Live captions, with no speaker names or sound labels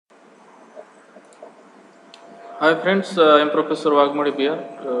Hi friends, I am Professor Waghmode here,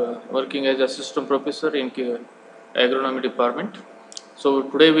 working as assistant professor in Agronomy department. So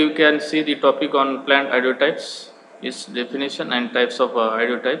today we can see the topic on plant ideotypes, its definition and types of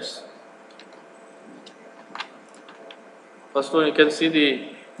ideotypes. First one, you can see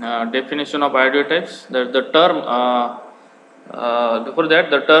the definition of ideotypes. The term before that,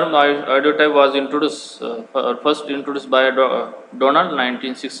 the term ideotype was introduced first introduced by Donald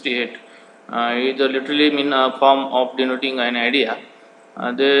 1968. It literally mean a form of denoting an idea.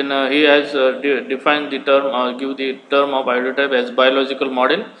 Then he has defined the term, give the term of ideotype as biological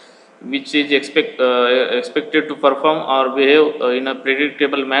model, which is expected to perform or behave in a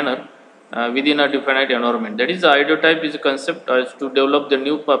predictable manner within a definite environment. That is, the ideotype is a concept to develop the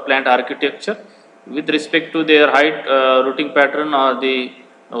new plant architecture with respect to their height, rooting pattern, or the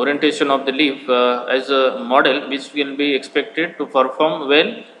orientation of the leaf as a model which will be expected to perform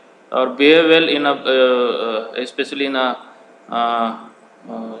well or behave well in a especially in a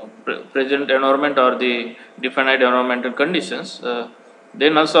present environment or the definite environmental conditions.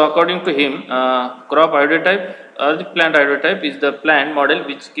 Then also according to him, crop ideotype or the plant ideotype is the plant model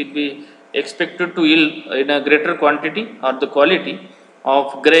which can be expected to yield in a greater quantity or the quality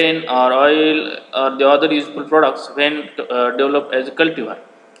of grain or oil or the other useful products when developed as a cultivar.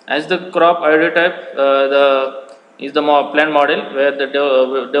 As the crop ideotype, is the plant model where the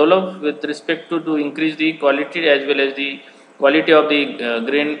develop with respect to increase the quality as well as the quality of the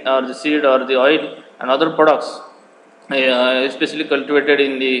grain or the seed or the oil and other products especially cultivated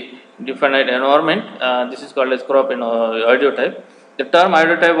in the definite environment. This is called as crop ideotype. The term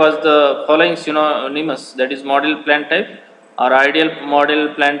ideotype was the following synonymous, that is model plant type or ideal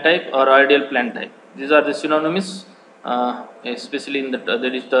model plant type or ideal plant type. These are the synonyms, especially in the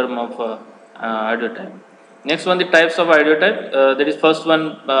that is term of ideotype. Next one, the types of ideotype. That is first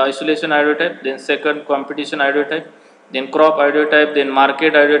one isolation ideotype, then second competition ideotype, then crop ideotype, then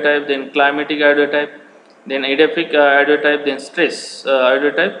market ideotype, then climatic ideotype, then Edaphic Ideotype, then stress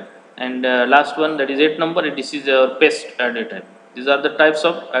ideotype, and last one, that is 8 number. This is pest ideotype. These are the types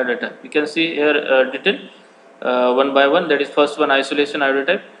of ideotype. You can see here detail one by one. That is first one, isolation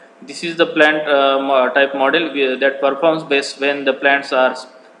ideotype. This is the plant type model that performs best when the plants are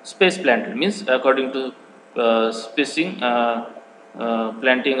space planted, means according to spacing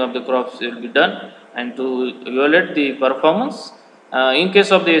planting of the crops will be done, and to evaluate the performance. In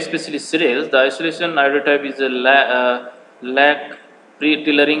case of the especially cereals, the isolation ideotype is a lack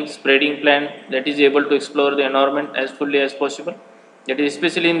free-tillering spreading plant that is able to explore the environment as fully as possible. That is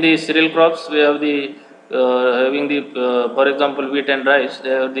especially in the cereal crops, we have the having the for example wheat and rice,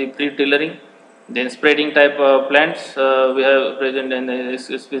 they have the free-tillering. Then spreading type plants we have present in the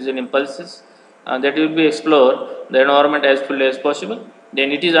especially in pulses that will be explore the environment as fully as possible.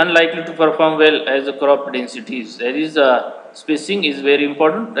 Then it is unlikely to perform well as the crop densities. There is spacing is very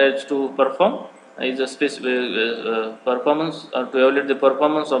important as to perform is a performance or to evaluate the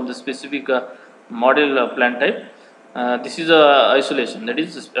performance of the specific model plant type. This is a isolation, that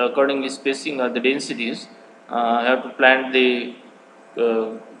is accordingly spacing or the densities. Have to plant the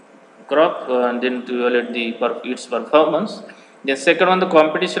uh, crop and then to evaluate the its performance. The second one, the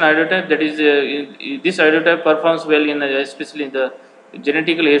competition ideotype, that is this ideotype performs well in especially in the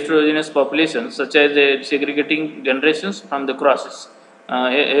genetically heterogeneous populations such as segregating generations from the crosses.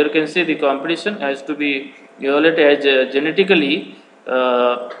 Here you can see the competition has to be evaluated as genetically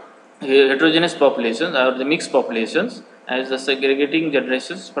heterogeneous populations or the mixed populations as the segregating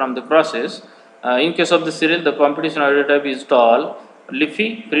generations from the crosses. In case of the cereal, the competition ideotype is tall,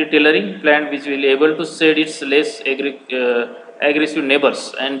 leafy, free-tillering plant which will be able to shed its less aggressive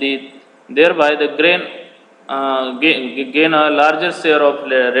neighbours, and thereby the grain gain a larger share of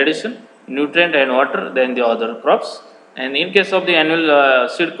radiation, nutrient and water than the other crops. And in case of the annual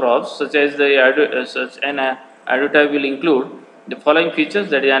seed crops, such as such an ideotype will include the following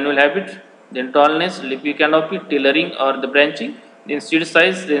features, that is annual habit, then tallness, leafy canopy, tillering or the branching, then seed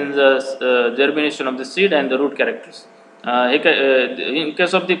size, then the germination of the seed and the root characters. In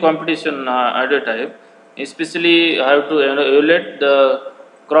case of the competition ideotype, especially have to evaluate the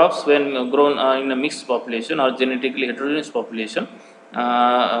crops when grown in a mixed population or genetically heterogeneous population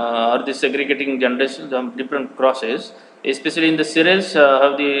or the segregating generations of different crosses, especially in the cereals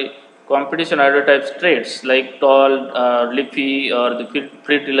have the competition ideotypes traits like tall, leafy or the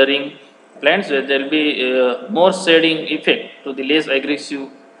free-tillering plants where there will be more shading effect to the less aggressive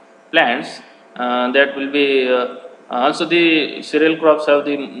plants. That will be also the cereal crops have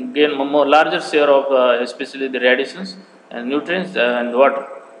the gain more larger share of especially the radiations and nutrients and water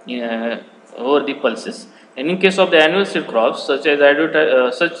over the pulses. And in case of the annual seed crops, such as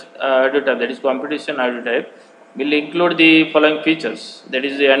ideotype, that is competition ideotype, will include the following features, that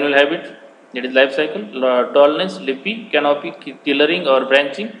is the annual habit, that is life cycle, tallness, leafy, canopy, tillering or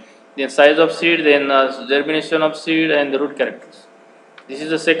branching, then size of seed, then germination of seed and the root characters. This is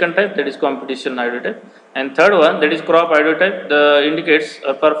the second type, that is competition ideotype. And third one, that is crop ideotype, the indicates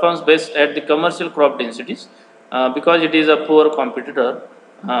performs best at the commercial crop densities because it is a poor competitor.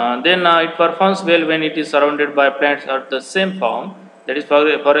 Then it performs well when it is surrounded by plants at the same farm. That is,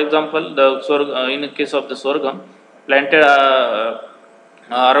 for example, in the case of the sorghum, planted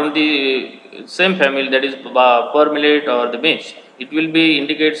around the same family, that is per millet or the maize. It will be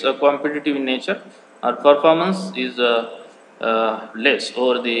indicates a competitive in nature. Our performance is less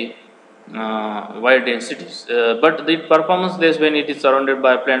over the wide densities, but the performance less when it is surrounded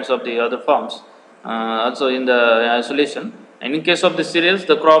by plants of the other farms, also in the isolation. And in case of the cereals,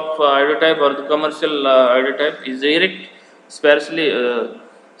 the crop ideotype or the commercial ideotype is erect, sparsely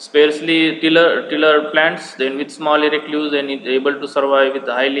tiller plants, then with small erect leaves, and it able to survive with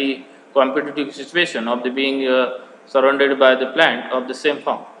a highly competitive situation of the being surrounded by the plant of the same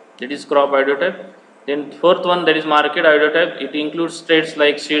farm. That is crop ideotype. Then fourth one, that is market ideotype. It includes traits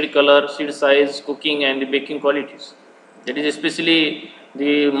like seed color, seed size, cooking and the baking qualities. That is especially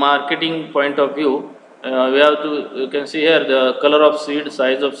the marketing point of view. We have to, you can see here the color of seed,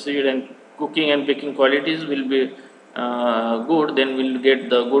 size of seed and cooking and baking qualities will be good, then we'll get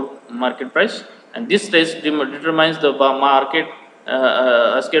the good market price. And this test determines the market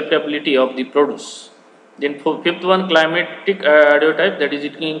acceptability of the produce. Then for fifth one, climatic ideotype, that is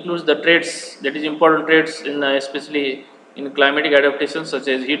it includes the traits, that is important traits in especially in climatic adaptation such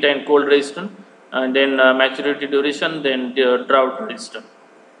as heat and cold resistant, and then maturity duration, then drought resistant.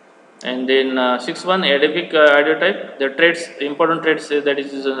 And then sixth one, Edaphic ideotype, the traits, important traits that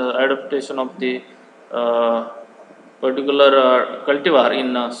is adaptation of the uh, particular cultivar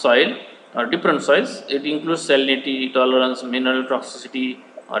in soil or different soils. It includes salinity tolerance, mineral toxicity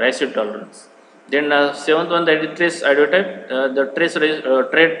or acid tolerance. Then seventh one, that is trace ideotype, the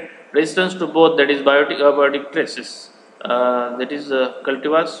trait resistance to both, that is biotic or abiotic traces. That is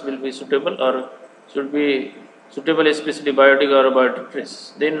cultivars will be suitable or should be suitable, especially biotic or abiotic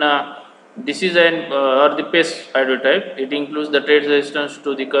traces. Then disease and or the pest ideotype, it includes the trait resistance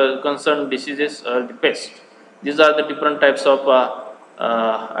to the concerned diseases or the pest. These are the different types of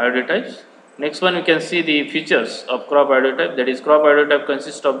ideotypes. Next one, we can see the features of crop ideotype. That is, crop ideotype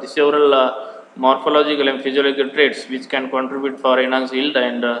consists of the several morphological and physiological traits which can contribute for enhanced yield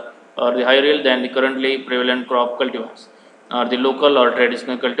and or the higher yield than the currently prevalent crop cultivars or the local or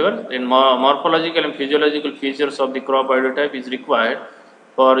traditional cultivar. In morphological and physiological features of the crop ideotype is required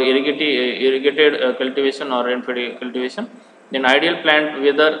for irrigated cultivation or rainfed cultivation. Then ideal plant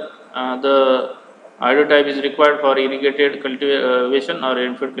weather, the ideotype is required for irrigated cultivation or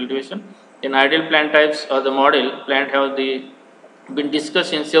rainfed cultivation. In ideal plant types or the model plant have been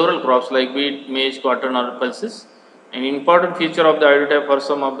discussed in several crops like wheat, maize, cotton or pulses. An important feature of the ideotype for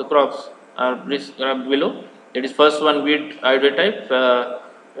some of the crops are described below. That is, first one, wheat ideotype.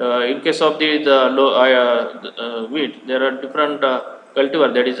 In case of the low wheat, there are different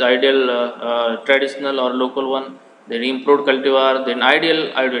cultivar, that is ideal, traditional or local one, then improved cultivar, then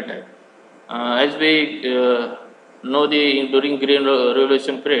ideal ideotype. As we know, during green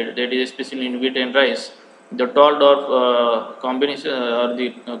revolution period, that is especially in wheat and rice, the tall dwarf combination or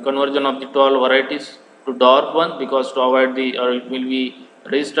the conversion of the tall varieties to dwarf one, because to avoid the or it will be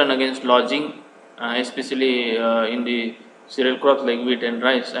resistant against lodging, especially in the cereal crops like wheat and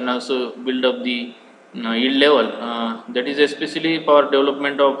rice, and also build up the yield level. That is especially for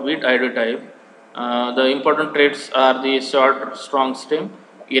development of wheat ideotype. The important traits are the short, strong stem,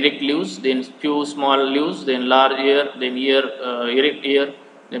 erect leaves, then few small leaves, then large ear, then erect ear,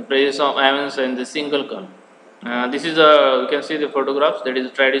 then presence of avens and the single culm. This is you can see the photographs. That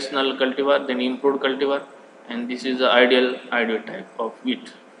is traditional cultivar, then improved cultivar, and this is the ideal ideotype of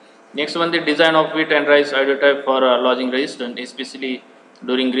wheat. Next one, the design of wheat and rice ideotype for lodging resistant, especially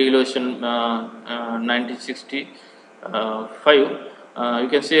during revolution 1965. You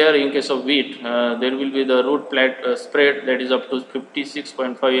can see here in case of wheat, there will be the root plat spread, that is up to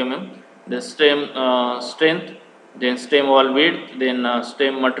 56.5 mm, the stem strength, then stem wall width, then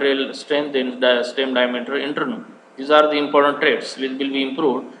stem material strength, then the stem diameter internal. These are the important traits which will be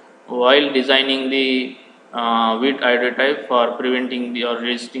improved while designing the wheat ideotype for preventing the or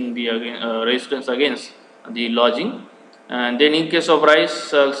resisting the resistance against the lodging. And then in case of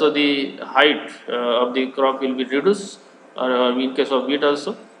rice, also the height of the crop will be reduced, or in case of wheat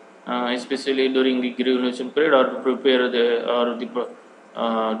also, especially during the granulation period or to prepare the or the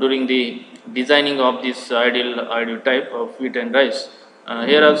during the designing of this ideal type of wheat and rice.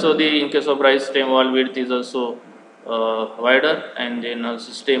 Here also in case of rice, stem wall width is also wider, and then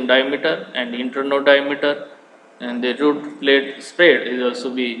also stem diameter and internode diameter, and the root plate spread is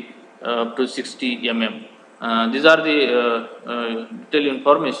also be up to 60 mm. These are the detailed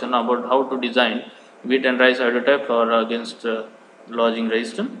information about how to design wheat and rice ideotype for against lodging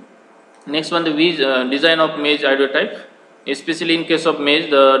resistance. Next one, the design of maize ideotype. Especially in case of maize,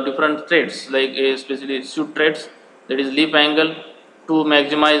 the different traits like especially shoot traits, that is leaf angle to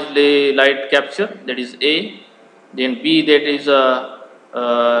maximize the light capture, that is A. Then B, that is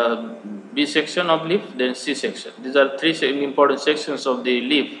B section of leaf, then C section. These are three important sections of the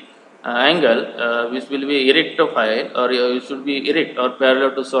leaf angle, which will be erect of high, or it should be erect or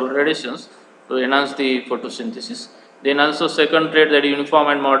parallel to solar radiations to enhance the photosynthesis. Then also second trait, that is uniform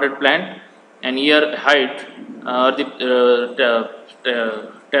and moderate plant, and ear height or the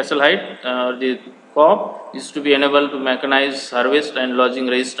tassel height or the crop is to be enabled to mechanize, harvest and lodging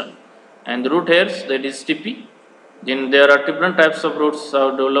resistant. And the root hairs, that is TP. Then there are different types of roots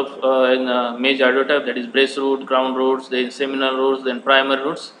developed in maize ideotype, that is brace root, crown roots, then seminal roots, then primary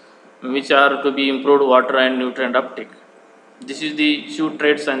roots, which are to be improved water and nutrient uptake. This is the shoot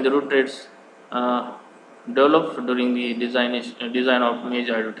traits and the root traits developed during the design of maize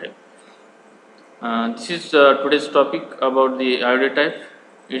ideotype. This is today's topic about the ideotype,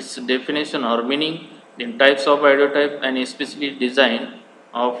 its definition or meaning, then types of ideotype, and especially design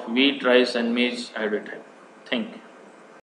of wheat, rice and maize ideotype. Thank you.